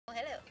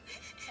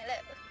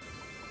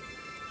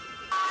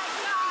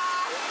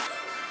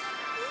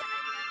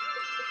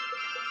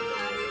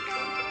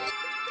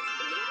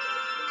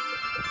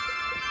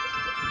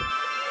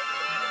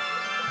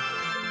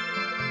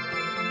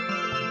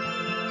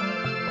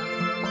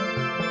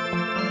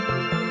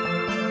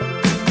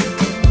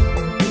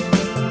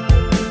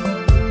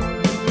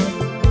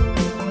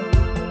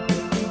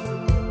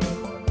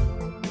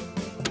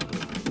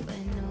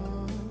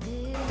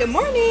Good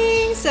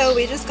morning! So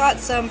we just got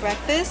some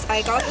breakfast.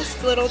 I got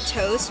this little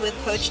toast with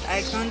poached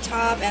eggs on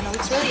top and it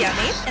looks really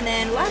yummy. And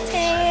then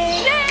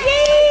latte!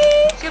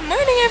 Yay! Good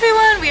morning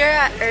everyone! We are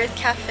at Earth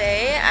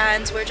Cafe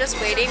and we're just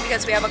waiting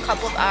because we have a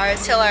couple of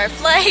hours till our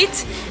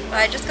flight. But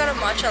I just got a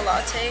matcha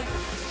latte.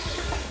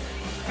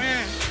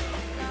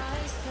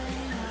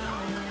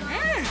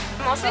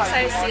 I'm also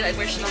excited to see like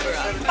where she grew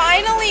up.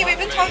 Finally! We've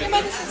been talking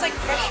about this since like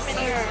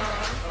freshman year.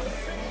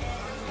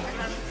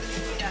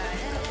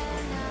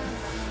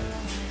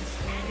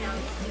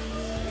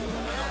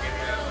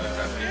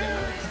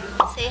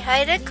 Say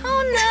hi to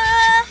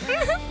Kona!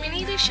 We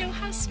need to show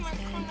how smart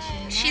Kona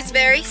is. She's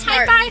very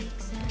smart. High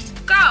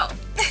five! Go!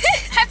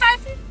 High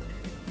five!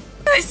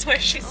 I swear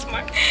she's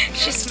smart.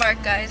 She's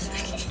smart, guys.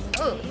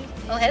 Oh,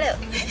 hello.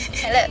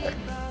 Hello.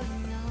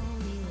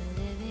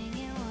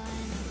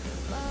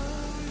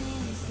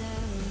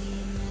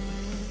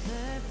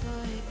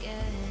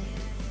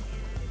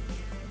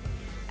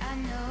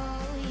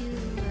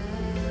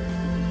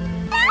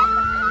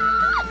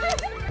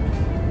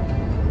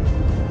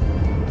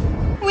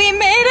 We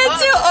made it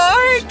to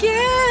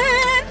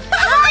Oregon!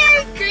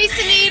 Hi,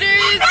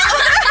 Gracenators!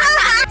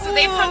 So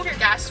they pump your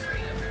gas for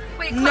you.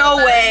 Wait, no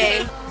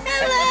way!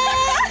 Hello!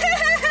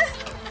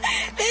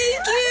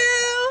 Thank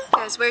you!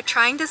 Guys, we're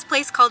trying this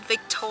place called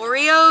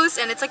Victorio's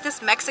and it's like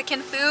this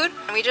Mexican food.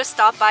 And we just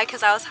stopped by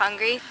because I was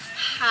hungry.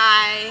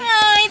 Hi.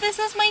 Hi, this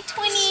is my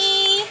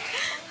twinnie.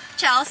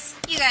 Chels,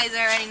 you guys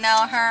already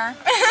know her.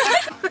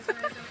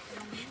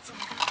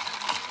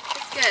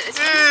 It's good. It's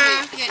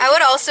really sweet. I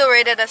would also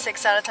rate it a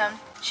 6 out of 10.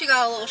 She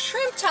got a little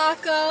shrimp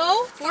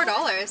taco. $4.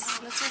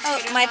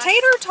 Oh, my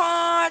tater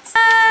tots.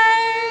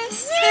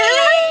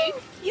 Yay!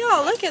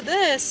 Yo, look at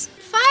this.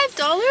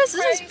 $5?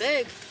 This is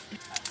big.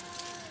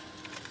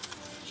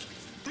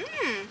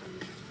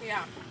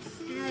 Yeah.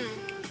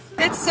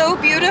 It's so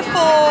beautiful.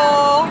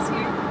 Oh.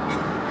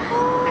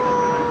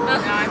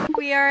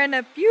 We are in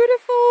a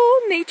beautiful,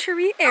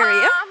 naturey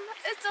area.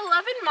 It's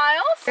 11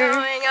 miles.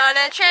 Going on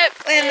a trip.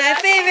 With my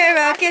favorite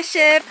rocket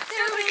ship.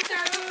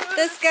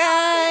 The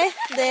sky,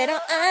 little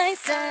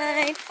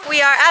eyesight.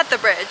 We are at the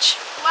bridge.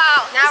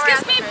 Wow. Now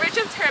this gives me Bridge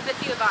of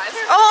Terabithia vibes.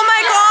 Oh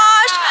my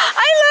gosh!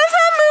 I love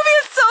that movie.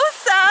 It's so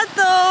sad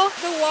though.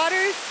 The water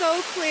is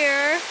so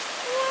clear.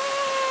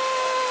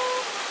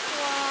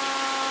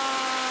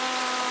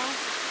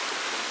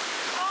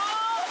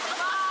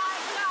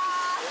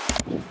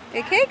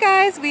 Okay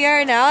guys, we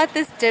are now at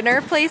this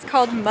dinner place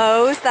called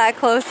Moe's that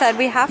Chloe said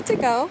we have to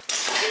go.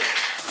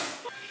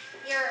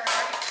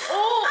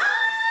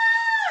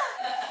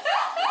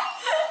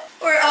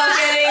 We're all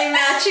getting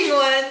matching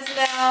ones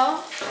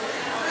now.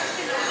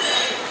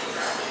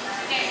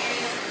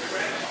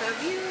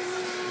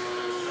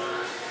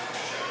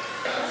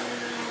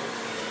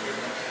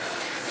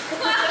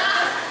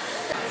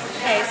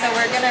 Okay, so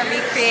we're gonna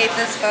recreate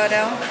this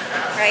photo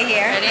right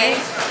here. Ready?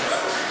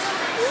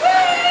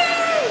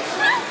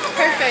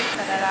 Perfect.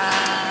 Ta-da-da.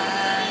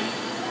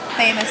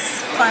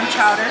 Famous clam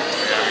chowder.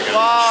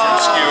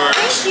 Wow.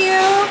 Thank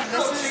you.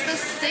 This is the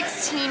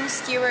 16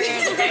 skewered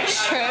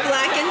shrimp.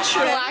 Blackened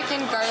shrimp.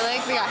 Blackened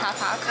garlic. We got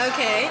half.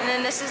 Okay. And then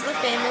this is the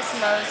famous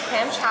Moe's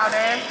clam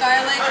chowder.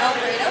 Garlic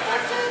Alfredo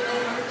pasta.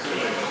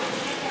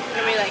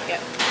 And we like it.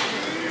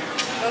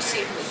 We'll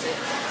see if this is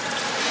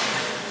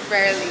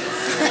rarely.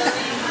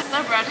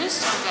 The bread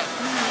is so good.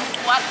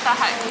 What the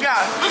heck?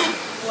 Yeah.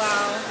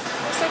 Wow.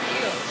 It's so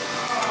cute.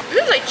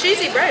 This is like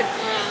cheesy bread.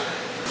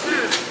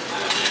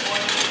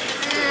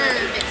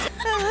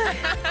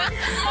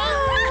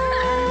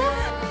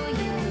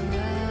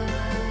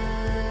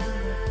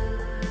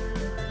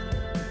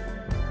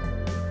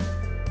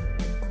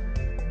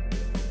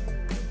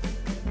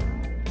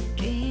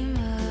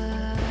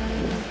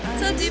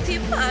 So do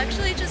people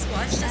actually just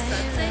watch the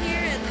sunset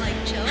here and like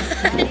chill?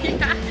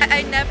 Yeah.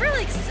 I never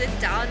like sit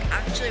down and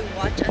actually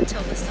watch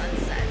until the sun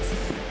sets.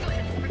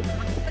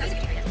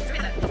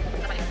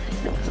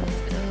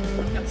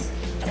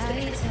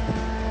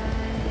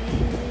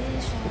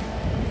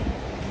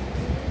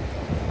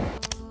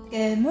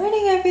 Good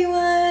morning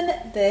everyone!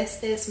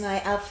 This is my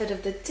outfit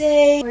of the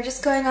day. We're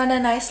just going on a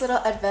nice little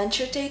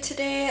adventure day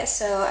today,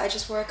 so I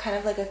just wore kind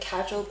of like a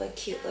casual but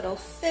cute little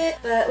fit.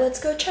 But let's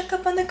go check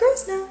up on the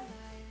girls now.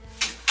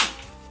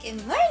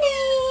 Good morning!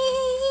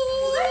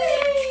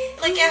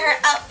 Look at her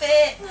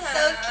outfit,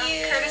 so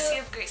cute! Courtesy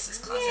of Grace's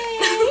closet.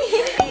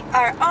 We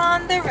are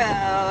on the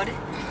road.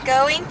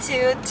 Going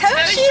to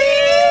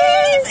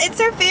Toshi's! It's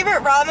our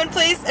favorite ramen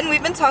place and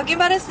we've been talking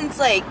about it since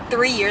like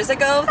 3 years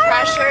ago.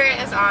 Pressure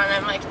is on.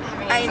 I'm like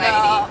having anxiety. I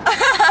know.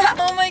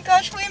 Oh my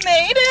gosh, we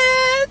made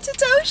it to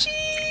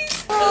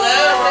Toshi's!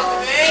 Hello,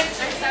 welcome in.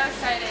 I'm so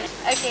excited.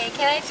 Okay,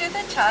 can I do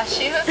the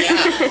chashu?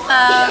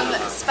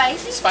 Yeah.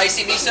 Spicy?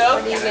 Spicy miso?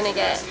 What are you gonna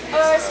get?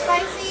 Or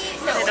spicy?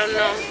 No. I don't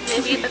know.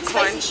 Maybe the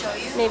corn. Spicy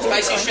shoyu? Maybe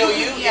Spicy the corn.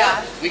 shoyu?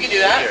 Yeah. We can do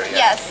that.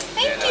 Yes.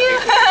 Thank you.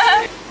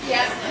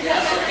 Yes.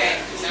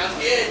 Okay, sounds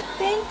good.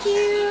 Thank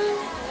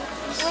you.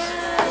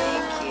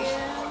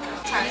 Wow.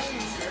 Thank you.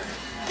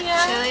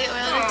 Yeah. Chili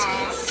oil and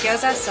cheese. Yo,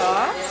 gyoza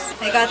sauce.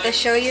 I got the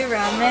shoyu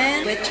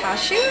ramen with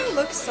chashu.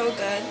 Looks so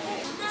good.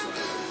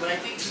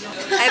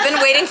 I've been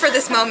waiting for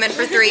this moment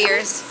for 3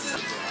 years.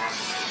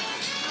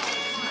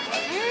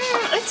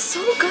 It's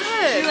so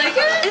good. You like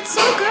it? It's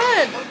so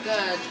good. Oh,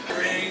 good.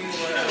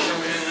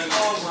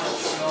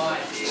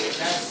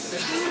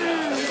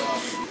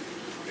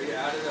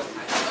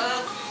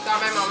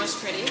 Thought my mom was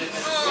pretty. So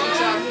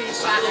he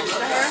sat next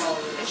to her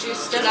and she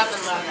stood up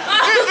and left.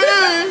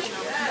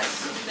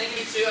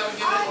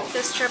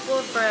 This trip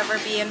will forever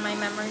be in my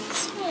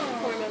memories.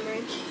 Poor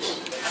memory.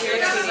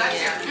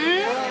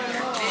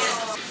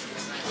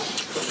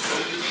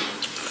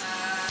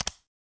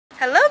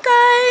 Hello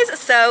guys!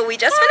 So we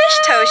just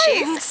finished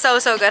Toshi's. So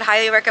good,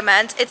 highly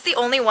recommend. It's the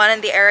only one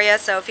in the area,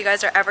 so if you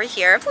guys are ever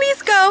here,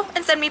 please go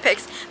and send me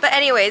pics. But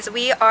anyways,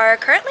 we are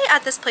currently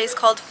at this place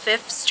called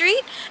 5th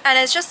Street, and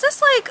it's just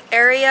this like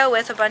area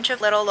with a bunch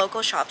of little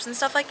local shops and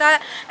stuff like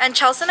that. And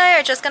Chelsea and I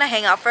are just gonna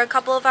hang out for a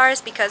couple of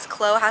hours because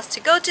Chloe has to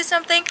go to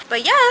something.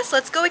 But yes,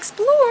 let's go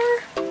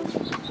explore!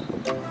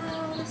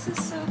 Wow, this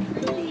is so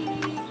pretty.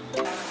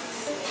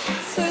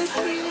 So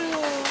cute.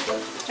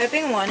 I've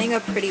been wanting a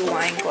pretty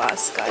wine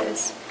glass,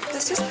 guys.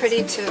 This is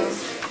pretty too.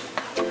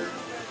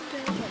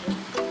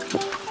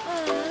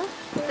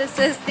 This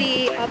is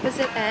the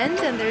opposite end,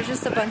 and there's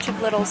just a bunch of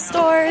little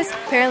stores.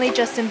 Apparently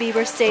Justin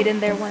Bieber stayed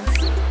in there once.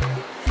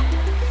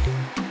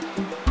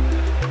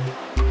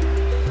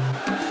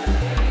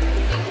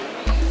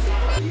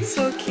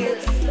 So cute.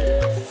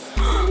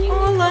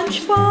 Oh,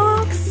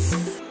 lunchbox.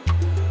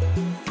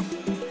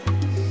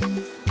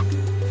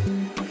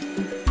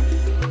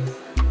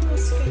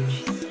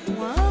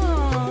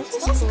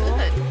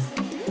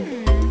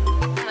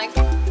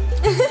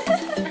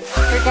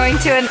 We're going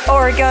to an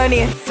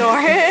Oregonian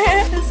store.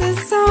 This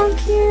is so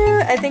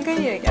cute. I think I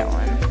need to get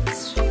one.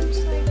 It's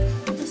shaped like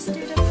the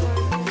state of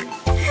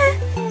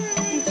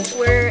Oregon.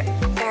 We're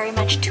very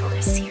much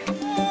tourists here.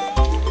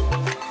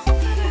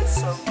 That is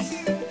so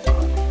cute.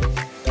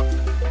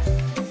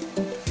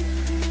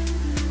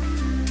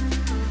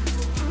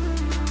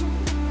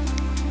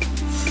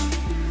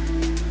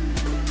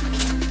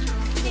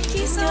 Thank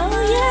you so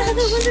much. Yeah, have a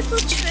wonderful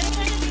trip.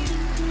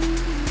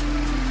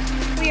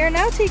 We are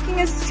now taking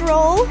a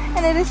stroll,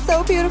 and it is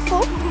so beautiful.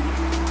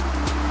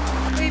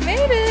 We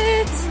made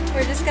it!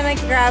 We're just gonna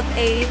grab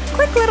a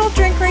quick little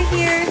drink right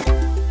here.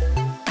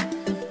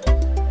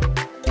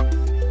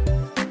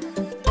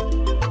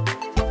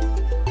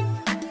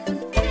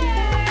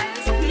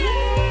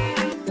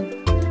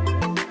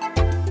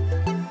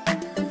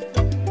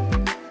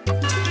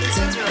 This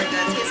one's really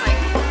good. It tastes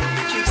like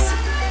juice.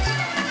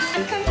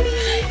 I'm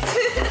complete!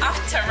 Off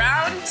to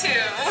round 2.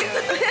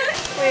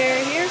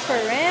 We're here for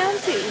round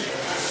 2.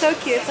 So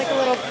cute, it's like a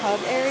little pub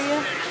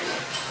area.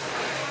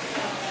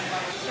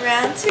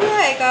 Round 2,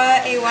 I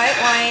got a white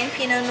wine,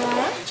 Pinot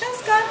Noir.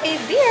 Just got a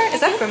beer.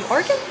 Is that from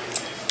Oregon?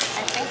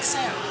 I think so.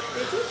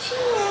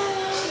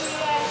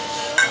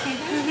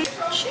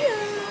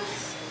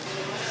 Cheers.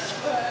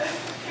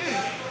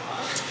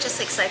 Just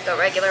tastes like a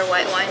regular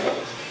white wine.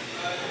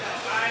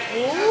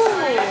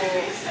 Ooh,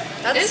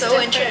 that's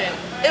so interesting.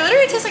 It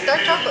literally tastes like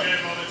dark chocolate.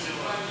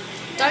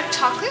 Dark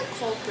chocolate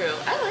cold brew.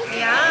 I like it.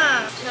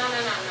 Yeah. No,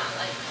 not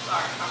like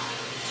dark coffee.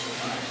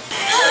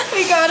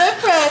 We got a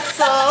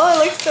pretzel. It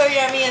looks so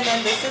yummy. And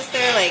then this is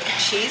their like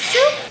cheese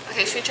soup.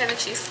 Okay, should we try the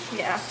cheese?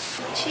 Yeah.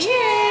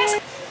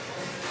 Cheers.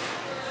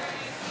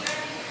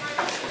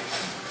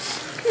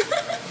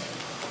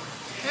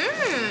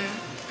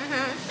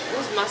 It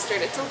was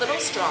mustard. It's a little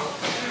strong.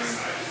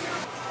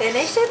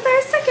 Finished with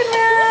our second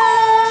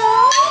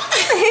round.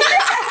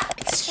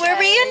 We're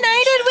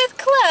reunited with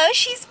Chloe.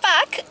 She's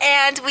back,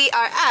 and we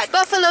are at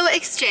Buffalo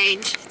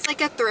Exchange. It's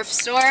like a thrift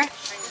store.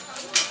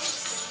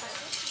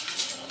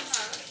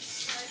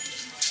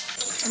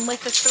 And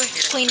like the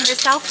thrift queen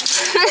herself.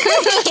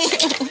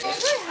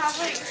 They have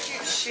like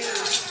cute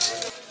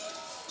shoes.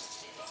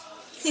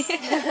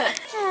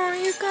 Oh,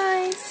 you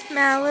guys,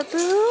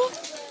 Malibu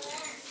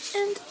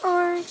and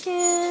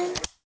Oregon.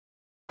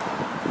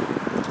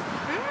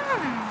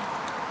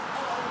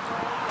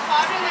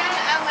 Hotter than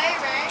LA,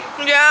 right?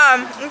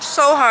 Yeah, it's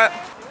so hot.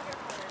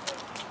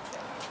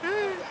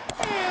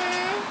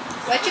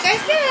 What'd you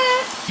guys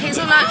get?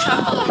 Hazelnut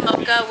truffle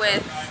mocha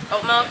with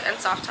oat milk and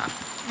soft top.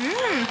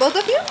 Both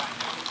of you?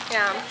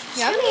 Yeah.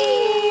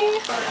 Yummy!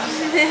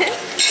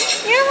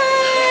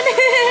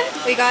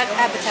 We got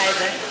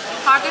appetizer.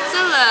 Pockets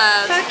of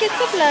love. Pockets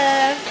of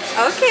love.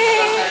 Okay.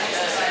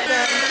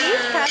 Some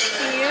beef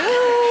patsiu,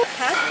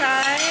 pad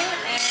thai,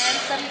 and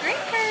some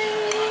green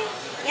curry.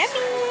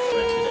 Yummy!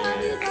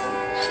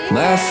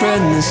 My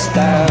friend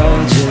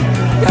nostalgia,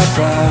 I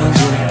found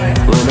you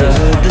when I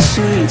heard the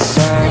sweet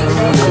sound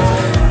of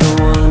the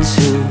ones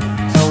who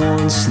I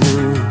once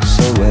knew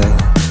so well.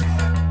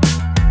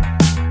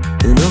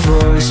 In a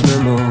voice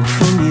memo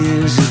from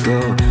years ago,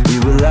 we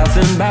were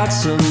laughing about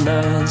some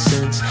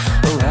nonsense.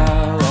 Oh,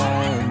 how I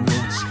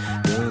miss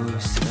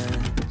those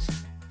times.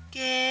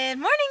 Good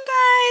morning,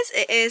 guys! guys,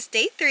 it is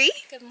day 3.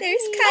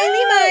 There's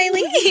Kylie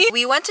Miley.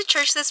 We went to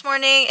church this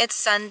morning. It's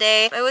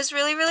Sunday. It was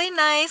really, really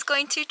nice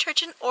going to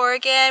church in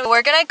Oregon.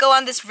 We're gonna go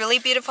on this really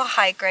beautiful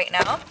hike right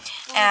now.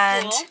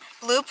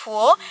 Blue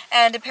pool,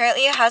 and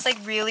apparently it has like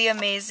really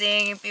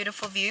amazing,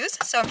 beautiful views.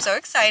 So I'm so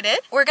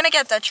excited. We're gonna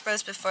get Dutch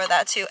Bros before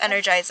that to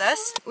energize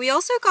us. We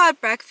also got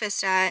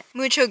breakfast at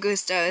Mucho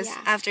Gusto's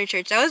after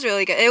church. That was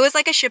really good. It was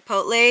like a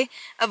Chipotle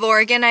of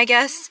Oregon, I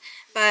guess.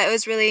 But it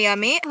was really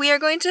yummy. We are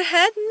going to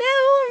head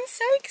now. I'm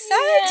so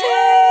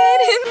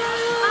excited.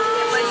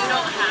 But you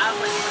don't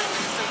have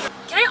like.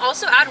 Can I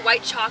also add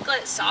white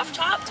chocolate soft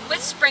topped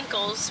with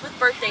sprinkles, with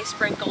birthday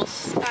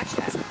sprinkles?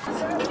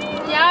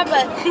 Yeah,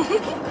 but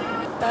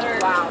better.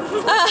 Wow.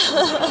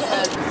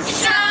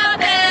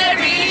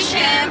 Strawberry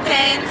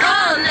champagne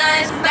all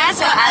night. That's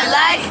what I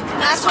like.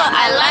 That's what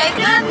I like.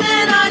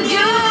 Nothing on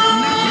you.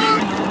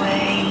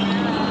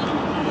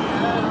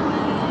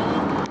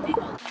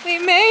 We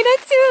made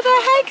it to the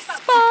hike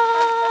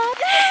spot.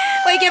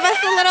 Wait, give us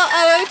a little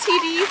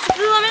OOTDs.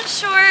 Lululemon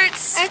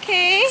shorts.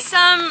 Okay.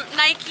 Some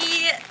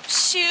Nike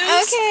shoes.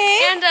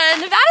 Okay. And a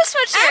Nevada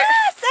sweatshirt.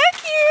 Ah, so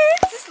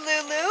cute. This is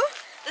Lulu.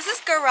 This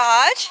is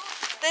Garage.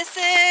 This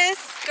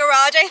is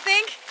Garage, I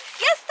think.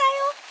 Yes,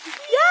 style.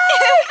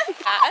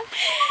 Yeah.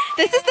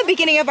 This is the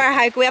beginning of our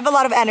hike. We have a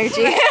lot of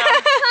energy.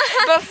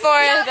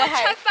 Before the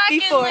hike. Check back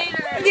Before. in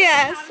later.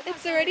 Yes.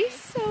 It's already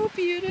so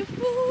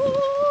beautiful.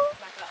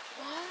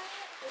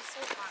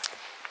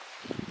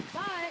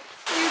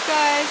 You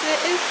guys,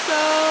 it is so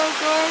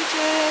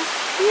gorgeous.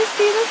 Do you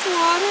see this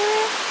water?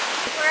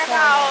 We're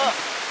about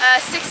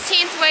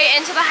 16th way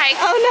into the hike.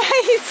 Oh,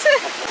 nice.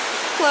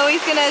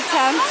 Chloe's gonna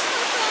attempt.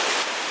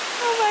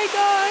 Oh my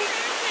god.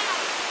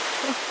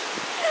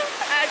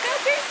 Go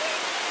Gracie.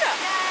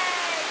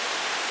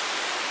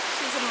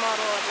 She's a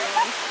model,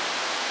 everyone.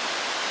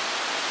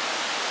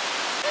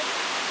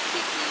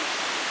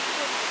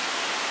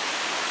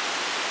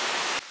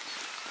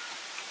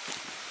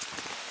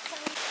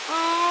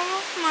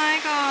 Oh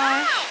my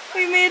gosh.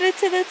 We made it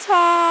to the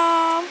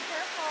top.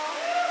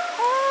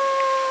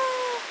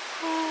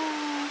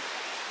 Oh.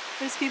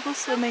 There's people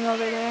swimming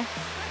over there.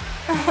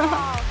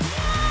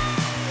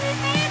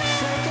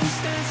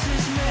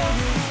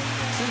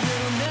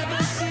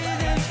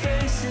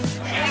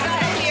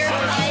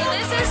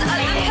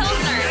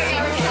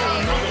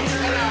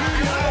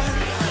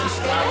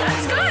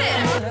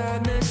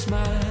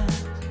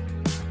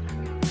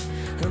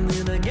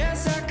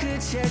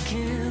 Check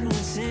in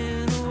once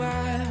in a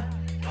while.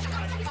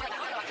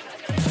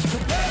 The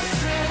best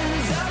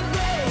friends are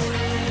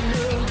growing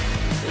up,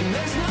 and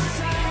there's no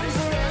time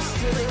for us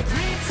to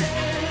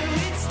pretend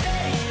we'd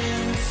stay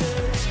in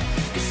touch.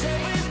 'Cause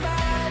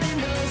everybody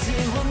knows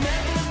it will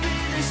never be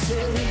the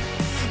same.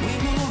 We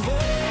move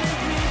on,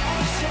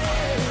 people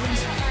change.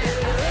 The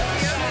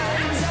best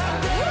friends are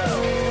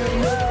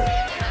growing up,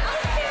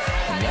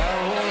 and I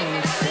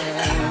won't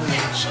stand. I'll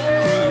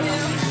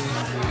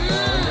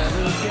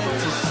never get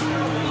to see.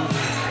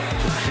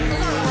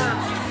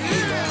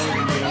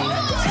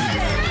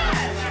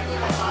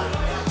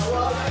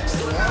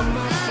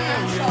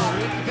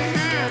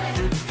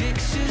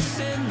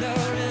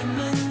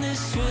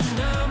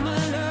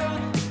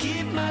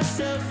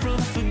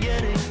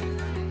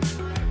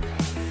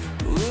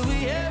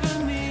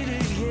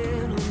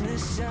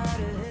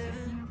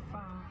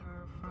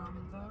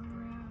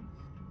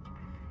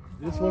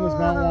 This one is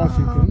Mount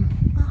Washington.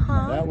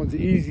 That one's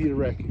easy to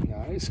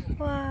recognize.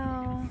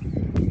 Wow.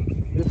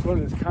 This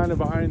one is kind of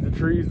behind the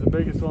trees. The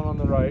biggest one on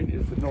the right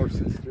is the North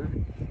Sister.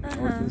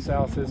 North and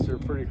South Sister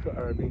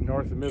are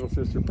North and Middle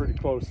Sister are pretty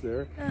close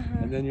there.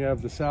 And then you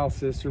have the South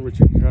Sister, which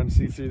you can kind of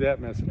see through that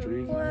mess of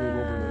trees.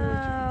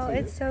 Wow,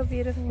 it's so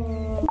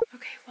beautiful.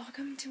 Okay,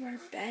 welcome to our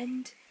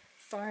Bend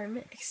farm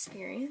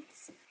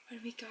experience.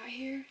 When we got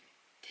here,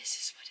 this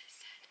is what it said.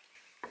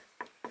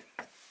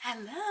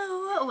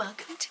 Hello,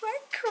 welcome to our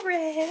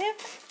crib.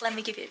 Let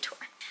me give you a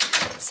tour.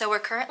 So we're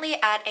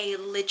currently at a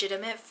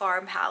legitimate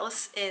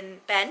farmhouse in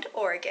Bend,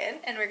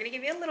 Oregon, and we're gonna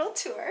give you a little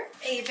tour.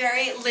 A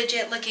very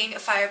legit looking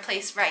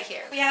fireplace right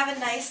here. We have a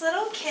nice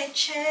little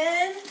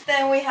kitchen.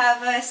 Then we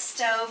have a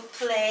stove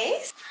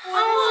place.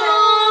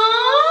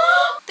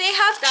 Aww. They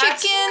have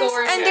chickens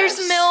and there's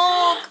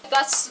milk.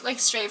 That's like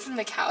straight from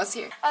the cows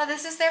here. Oh,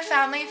 this is their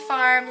family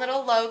farm,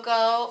 little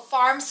logo.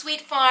 Farm,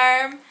 sweet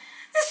farm.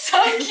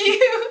 So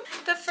cute.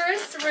 The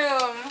first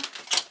room.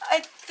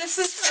 This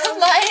is the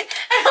light.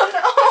 I don't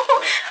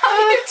know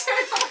how to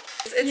turn on.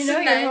 It's You know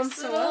a your nice home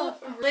so well.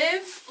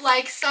 Live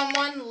like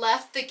someone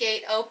left the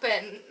gate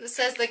open,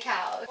 says the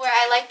cow. Where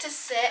I like to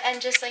sit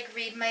and just like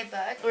read my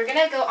book. We're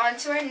gonna go on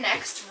to our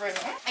next room.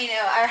 I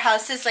know, our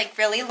house is like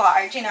really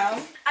large, you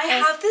know. I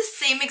have the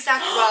same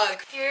exact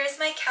rug. Here's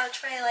my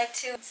couch where I like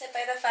to sit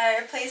by the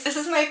fireplace. This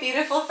is my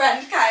beautiful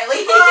friend,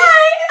 Kylie.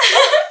 Hi!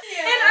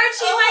 Yes. And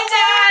Archie, my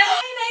dad.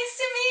 Hi, nice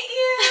to meet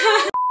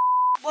you.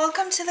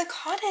 Welcome to the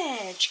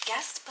cottage.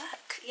 Guest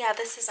book. Yeah,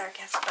 this is our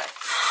guest book.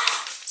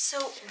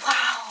 So,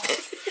 wow.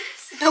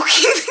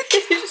 Milking the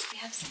kids. We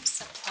have some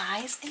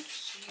supplies in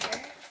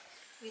here.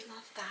 We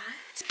love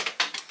that.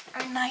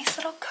 Our nice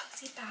little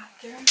cozy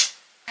bathroom.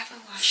 I have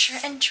a washer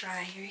and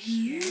dryer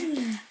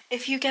here.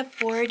 If you get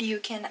bored, you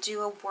can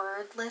do a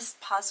wordless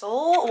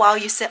puzzle while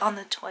you sit on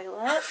the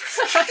toilet.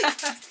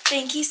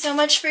 Thank you so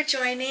much for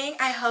joining.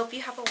 I hope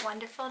you have a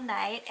wonderful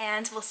night,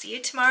 and we'll see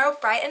you tomorrow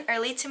bright and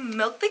early to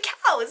milk the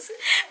cows.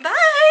 Bye!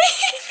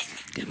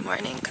 Good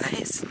morning,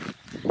 guys.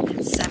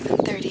 It's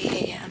 7:30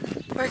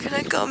 a.m. We're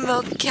gonna go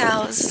milk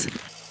cows.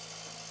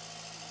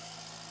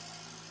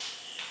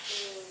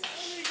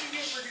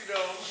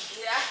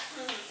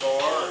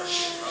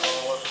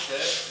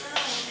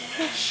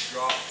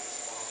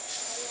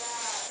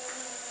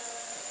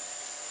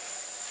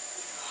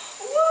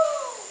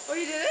 Oh,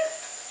 you did it?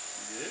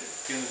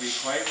 It's going to be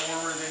quite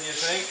warmer than you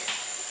think.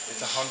 It's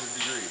 100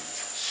 degrees.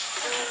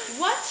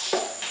 What?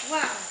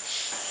 Wow.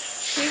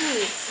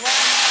 Creamy.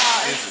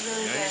 Wow, it's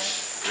really good.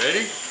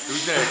 Ready?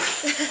 Who's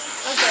next?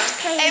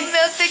 Okay. I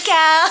milked the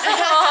cow.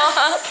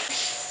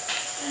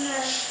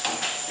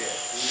 Yeah,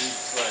 we need to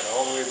slide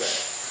all the way back.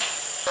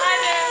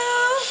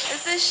 Hello.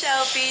 This is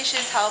Shelby.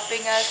 She's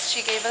helping us.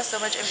 She gave us so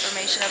much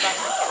information about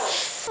the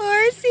cows.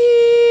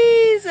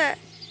 Horsies!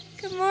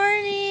 Good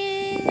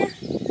morning.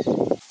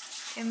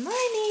 Good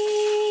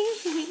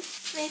morning.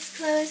 Miss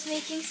Chloe's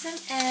making some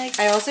eggs.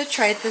 I also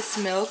tried this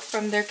milk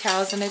from their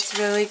cows and it's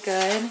really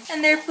good.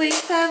 And their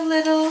plates have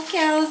little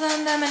cows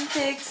on them and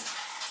pigs.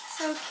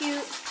 So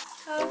cute.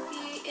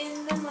 Coffee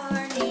in the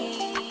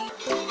morning.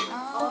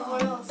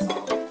 Oh.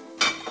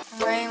 I'm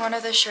wearing one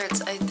of the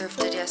shirts I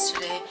thrifted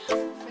yesterday.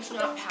 It's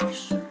not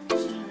pasture.